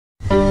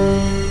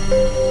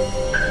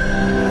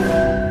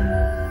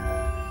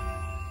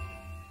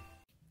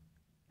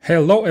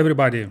Hello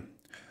everybody!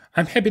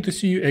 I'm happy to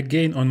see you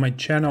again on my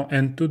channel,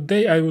 and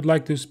today I would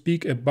like to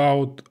speak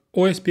about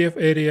OSPF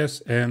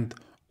areas and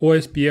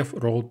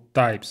OSPF road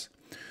types.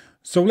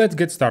 So let's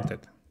get started.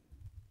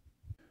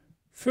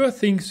 First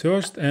things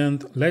first,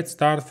 and let's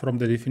start from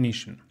the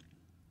definition.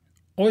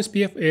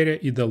 OSPF area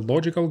is the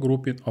logical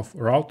grouping of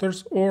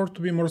routers, or to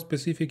be more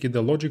specific, is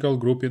the logical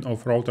grouping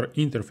of router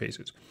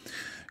interfaces.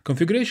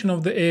 Configuration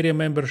of the area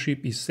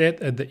membership is set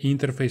at the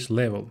interface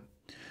level.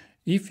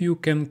 If you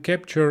can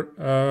capture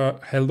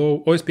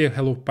OSPF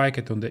hello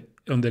packet on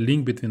the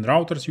link between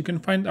routers, you can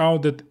find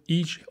out that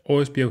each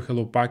OSPF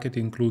hello packet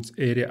includes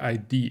area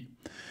ID.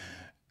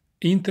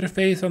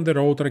 Interface on the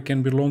router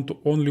can belong to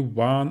only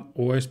one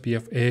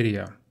OSPF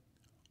area.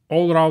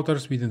 All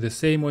routers within the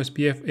same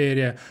OSPF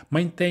area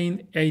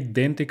maintain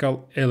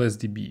identical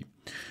LSDB.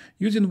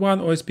 Using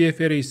one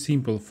OSPF area is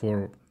simple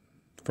for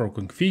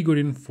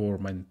configuring, for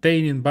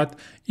maintaining, but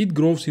it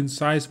grows in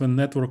size when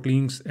network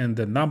links and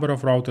the number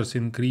of routers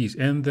increase,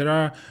 and there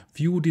are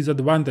few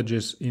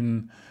disadvantages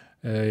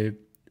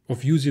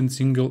of using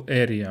single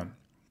area.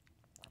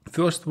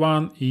 First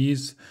one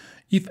is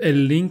if a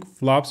link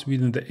flops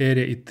within the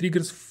area, it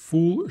triggers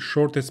full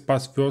shortest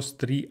path first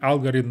tree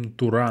algorithm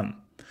to run.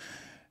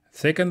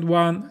 Second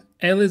one,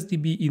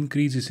 LSDB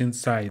increases in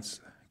size,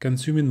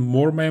 consuming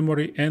more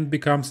memory and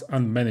becomes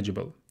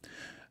unmanageable.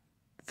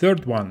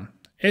 Third one,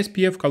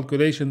 SPF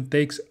calculation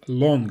takes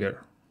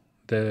longer.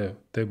 The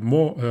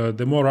more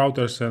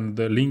routers and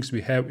the links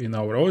we have in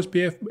our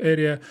OSPF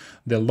area,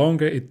 the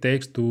longer it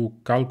takes to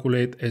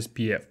calculate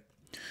SPF.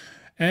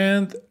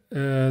 And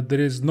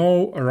there is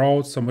no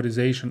route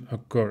summarization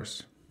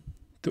occurs.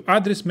 To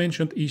address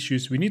mentioned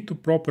issues, we need to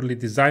properly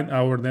design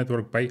our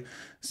network by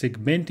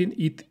segmenting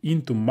it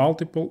into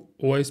multiple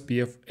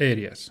OSPF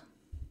areas.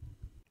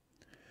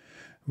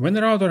 When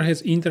a router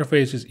has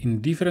interfaces in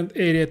different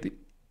areas,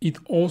 it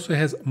also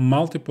has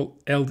multiple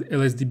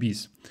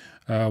LSDBs,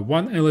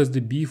 one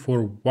LSDB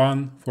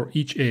for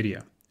each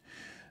area.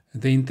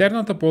 The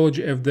internal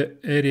topology of the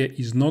area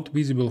is not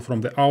visible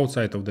from the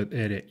outside of that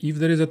area. If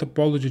there is a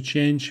topology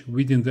change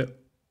within the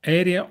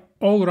area,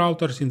 all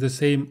routers in the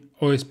same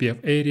OSPF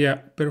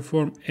area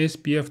perform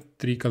SPF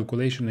tree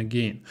calculation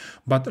again,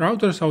 but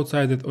routers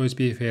outside that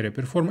OSPF area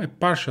perform a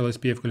partial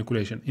SPF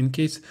calculation in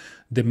case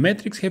the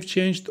metrics have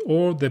changed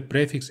or the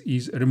prefix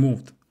is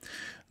removed.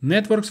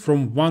 Networks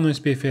from one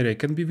OSPF area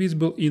can be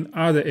visible in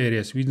other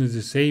areas within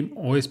the same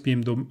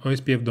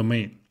OSPF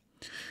domain.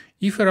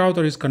 If a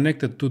router is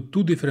connected to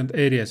two different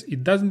areas,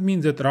 it doesn't mean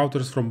that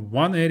routers from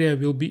one area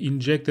will be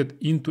injected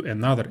into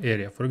another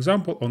area. For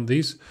example, on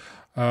this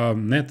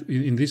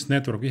in this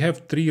network, we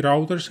have three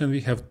routers and we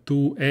have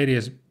two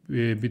areas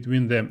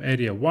between them,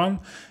 area 1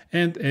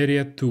 and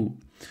area 2.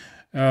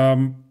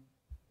 The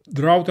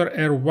router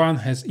R1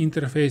 has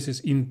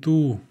interfaces in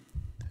two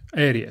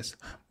areas,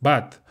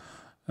 but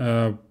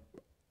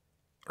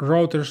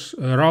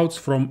routes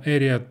from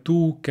area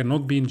 2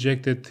 cannot be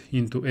injected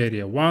into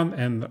area 1,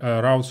 and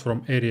routes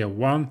from area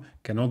 1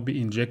 cannot be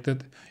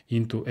injected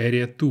into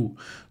area 2.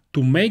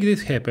 To make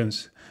this happen,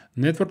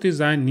 network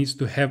design needs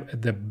to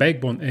have the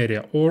backbone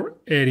area or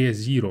area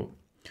 0.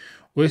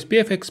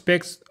 OSPF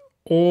expects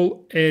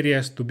all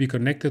areas to be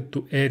connected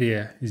to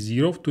area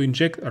 0 to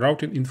inject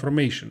routing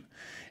information,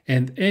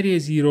 and area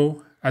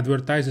 0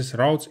 advertises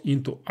routes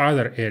into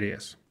other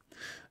areas.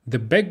 The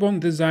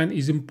backbone design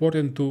is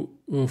important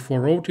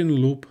for routing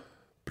loop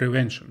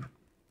prevention.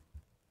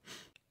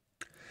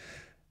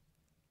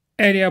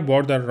 Area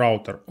Border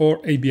Router,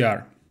 or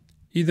ABR,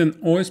 is an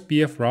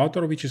OSPF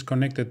router which is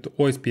connected to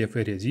OSPF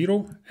Area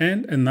 0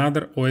 and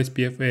another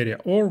OSPF area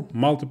or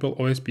multiple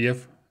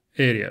OSPF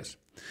areas.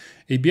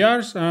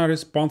 ABRs are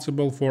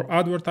responsible for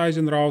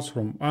advertising routes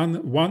from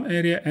one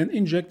area and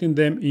injecting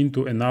them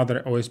into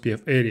another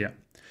OSPF area.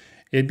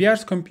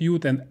 ABRs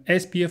compute an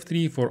SPF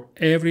tree for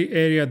every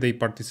area they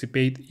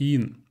participate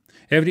in.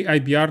 Every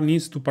IBR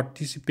needs to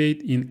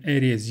participate in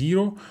area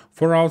 0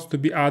 for routes to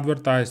be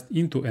advertised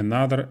into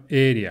another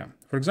area.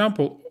 For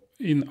example,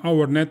 in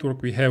our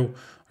network we have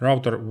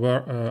router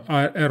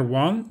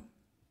R1,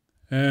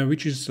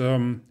 which is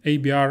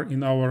ABR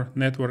in our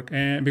network,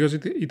 because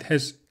it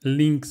has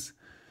links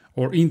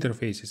or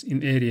interfaces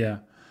in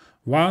area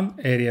 1,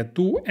 area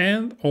 2,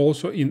 and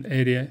also in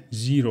area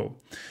 0.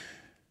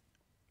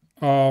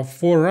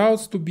 For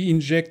routes to be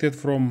injected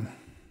from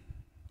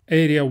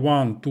area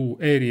 1 to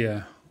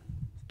area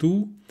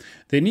 2,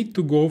 they need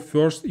to go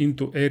first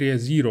into area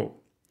 0,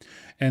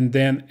 and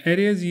then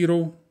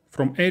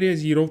from area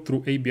 0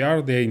 through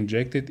ABR they are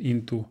injected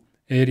into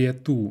area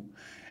 2,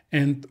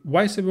 and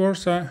vice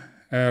versa.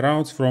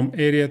 Routes from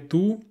area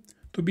 2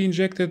 to be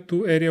injected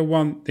to area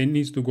 1, they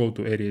need to go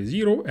to area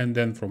 0, and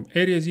then from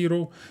area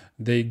 0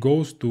 they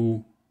go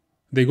to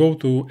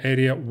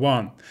area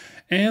 1,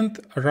 and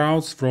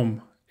routes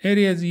from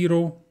area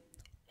 0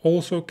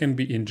 also can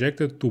be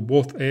injected to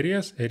both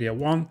areas, area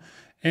 1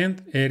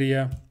 and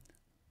area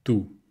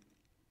 2.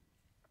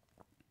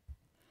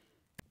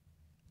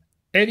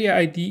 Area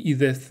ID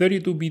is a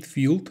 32-bit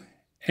field,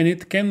 and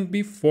it can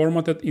be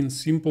formatted in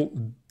simple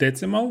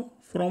decimal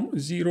from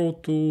 0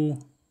 to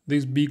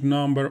this big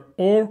number,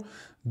 or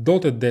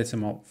dotted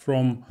decimal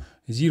from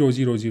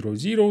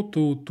 0000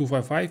 to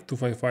 255,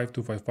 255,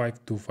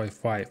 255,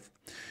 255.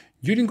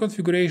 During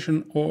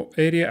configuration,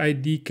 area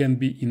ID can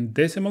be in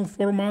decimal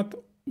format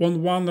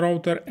on one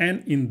router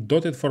and in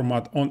dotted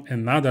format on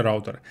another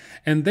router,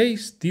 and they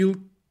still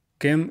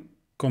can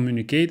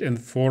communicate and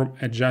form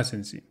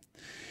adjacency.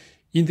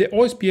 In the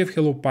OSPF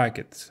Hello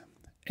packets,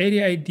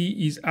 area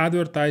ID is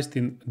advertised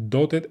in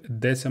dotted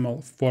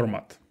decimal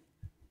format.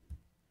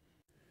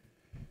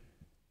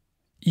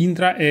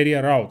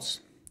 Intra-area routes.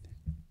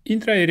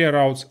 Intra-area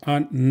routes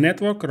are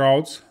network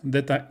routes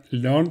that are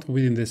learned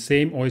within the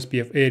same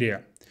OSPF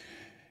area.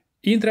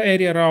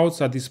 Intra-area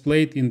routes are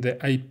displayed in the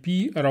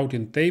IP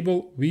routing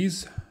table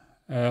with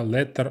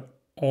letter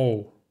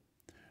O.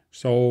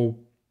 So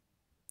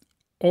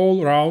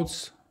all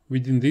routes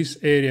within this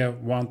area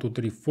 1, 2,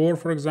 3, 4,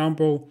 for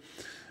example,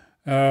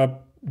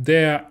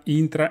 they are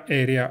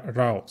intra-area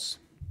routes.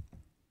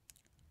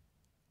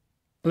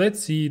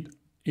 Let's see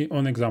it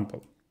on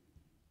example.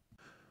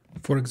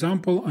 For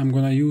example, I'm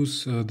gonna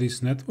use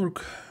this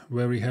network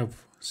where we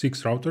have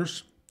 6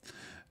 routers.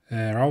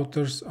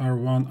 Routers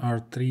R1,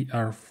 R3,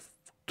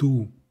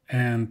 R2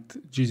 and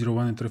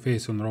G01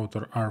 interface on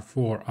router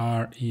R4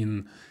 are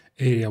in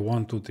area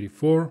 1, 2, 3,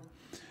 4.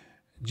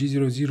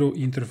 G00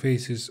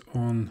 interfaces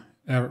on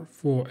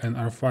R4 and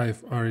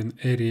R5 are in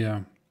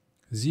area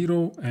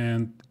 0,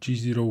 and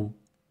G00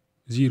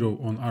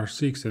 on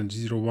R6 and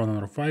G01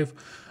 on R5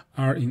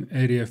 are in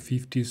area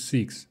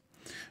 56.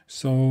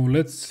 So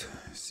let's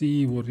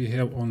see what we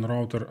have on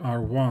router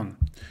R1.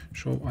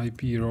 Show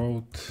IP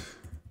route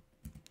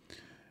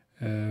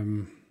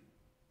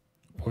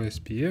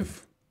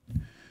OSPF,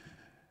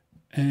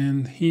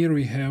 and here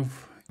we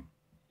have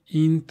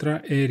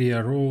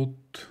intra-area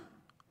route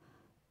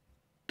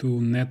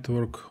to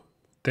network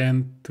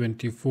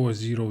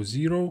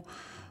 10.24.0.0,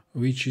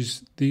 which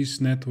is this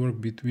network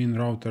between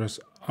routers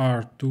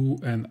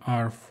R2 and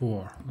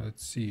R4.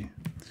 Let's see.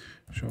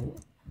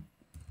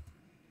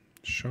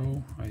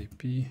 Show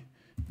IP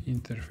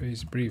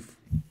interface brief.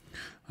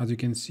 As you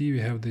can see, we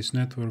have this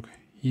network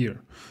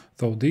here.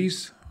 So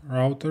these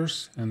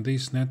routers and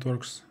these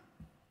networks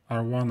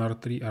R1,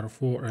 R3,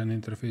 R4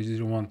 and interface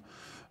 01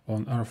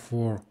 on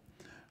R4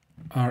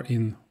 are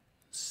in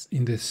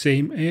the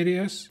same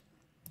areas,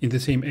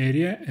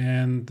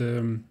 and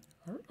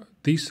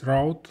this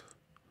route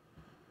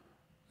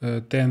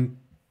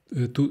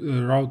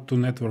route to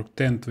network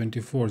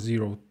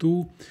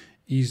 10.24.0.2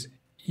 is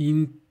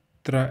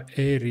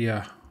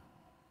intra-area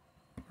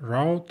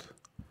route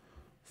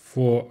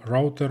for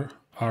router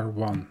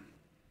R1.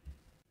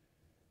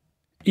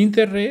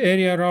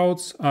 Inter-area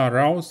routes are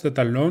routes that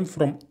are learned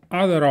from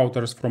other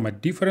routers from a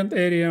different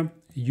area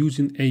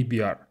using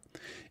ABR.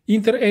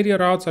 Inter-area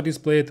routes are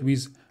displayed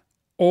with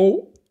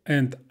O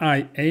and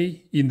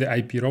IA in the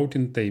IP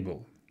routing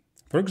table.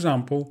 For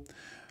example,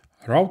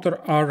 router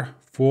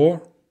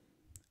R4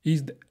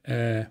 is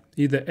the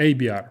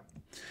ABR,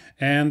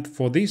 and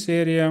for this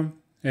area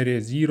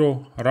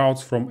 0,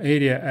 routes from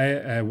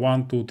area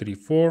 1, 2, 3,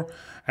 4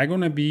 are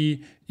going to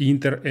be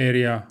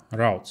inter-area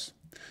routes.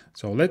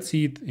 So let's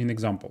see it in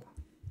example.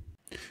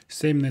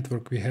 Same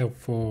network we have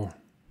for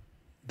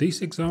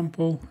this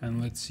example, and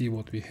let's see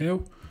what we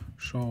have.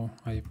 Show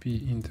IP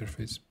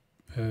interface,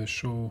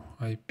 show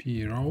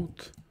IP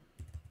route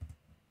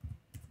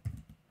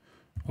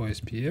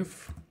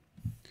OSPF,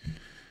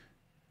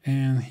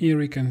 and here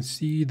we can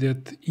see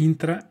that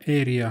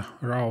intra-area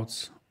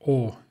routes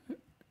O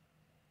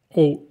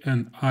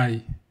and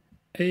IA,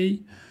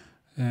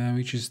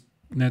 which is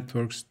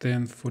networks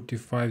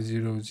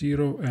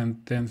 10.45.0.0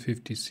 and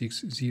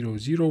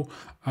 10.56.0.0,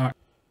 are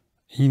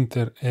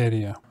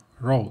inter-area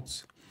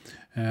routes.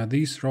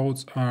 These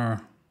routes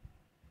are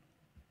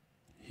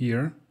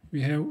here.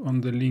 We have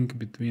on the link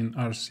between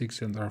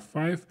R6 and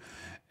R5,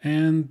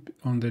 and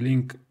on the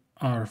link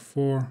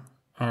R4,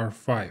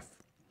 R5.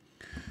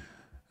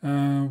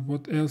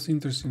 What else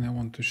interesting I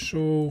want to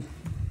show?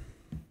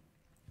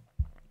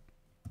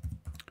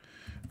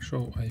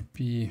 Show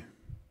IP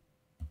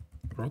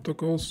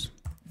protocols.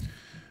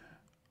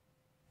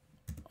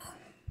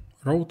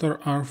 Router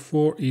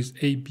R4 is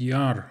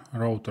ABR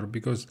router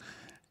because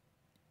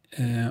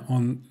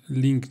on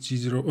link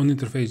G0 on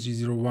interface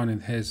G01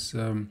 it has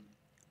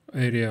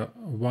area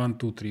 1,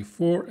 2, 3,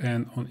 4,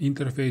 and on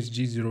interface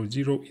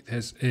G00 it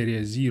has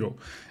area 0.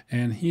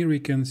 And here we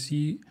can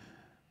see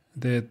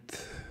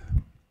that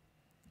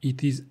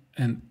it is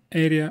an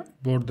area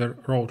border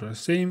router.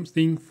 Same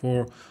thing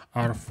for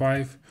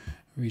R5,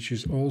 which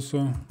is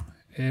also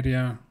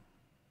area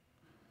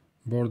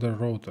border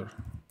router.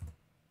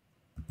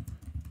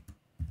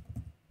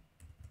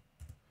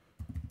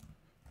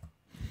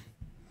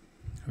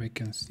 We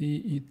can see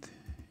it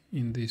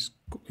in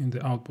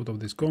the output of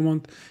this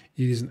command.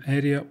 It is an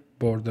area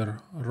border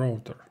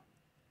router.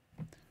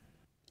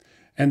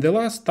 And the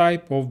last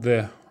type of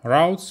the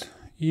routes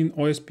in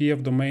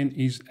OSPF domain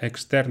is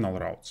external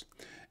routes.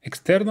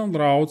 External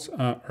routes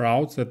are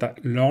routes that are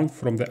learned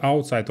from the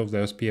outside of the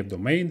OSPF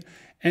domain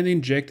and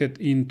injected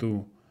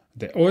into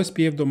the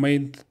OSPF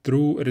domain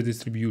through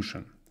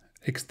redistribution.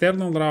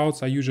 External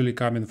routes are usually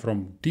coming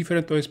from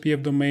different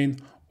OSPF domain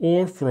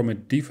or from a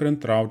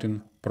different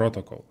routing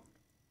protocol.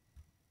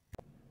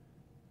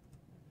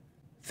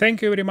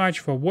 Thank you very much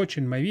for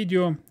watching my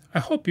video. I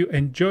hope you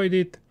enjoyed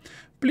it.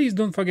 Please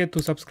don't forget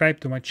to subscribe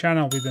to my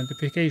channel with the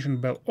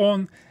notification bell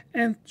on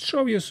and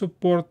show your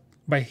support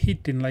by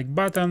hitting like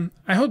button.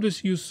 I hope to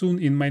see you soon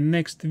in my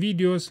next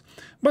videos,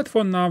 but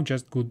for now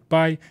just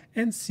goodbye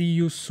and see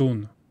you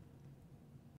soon.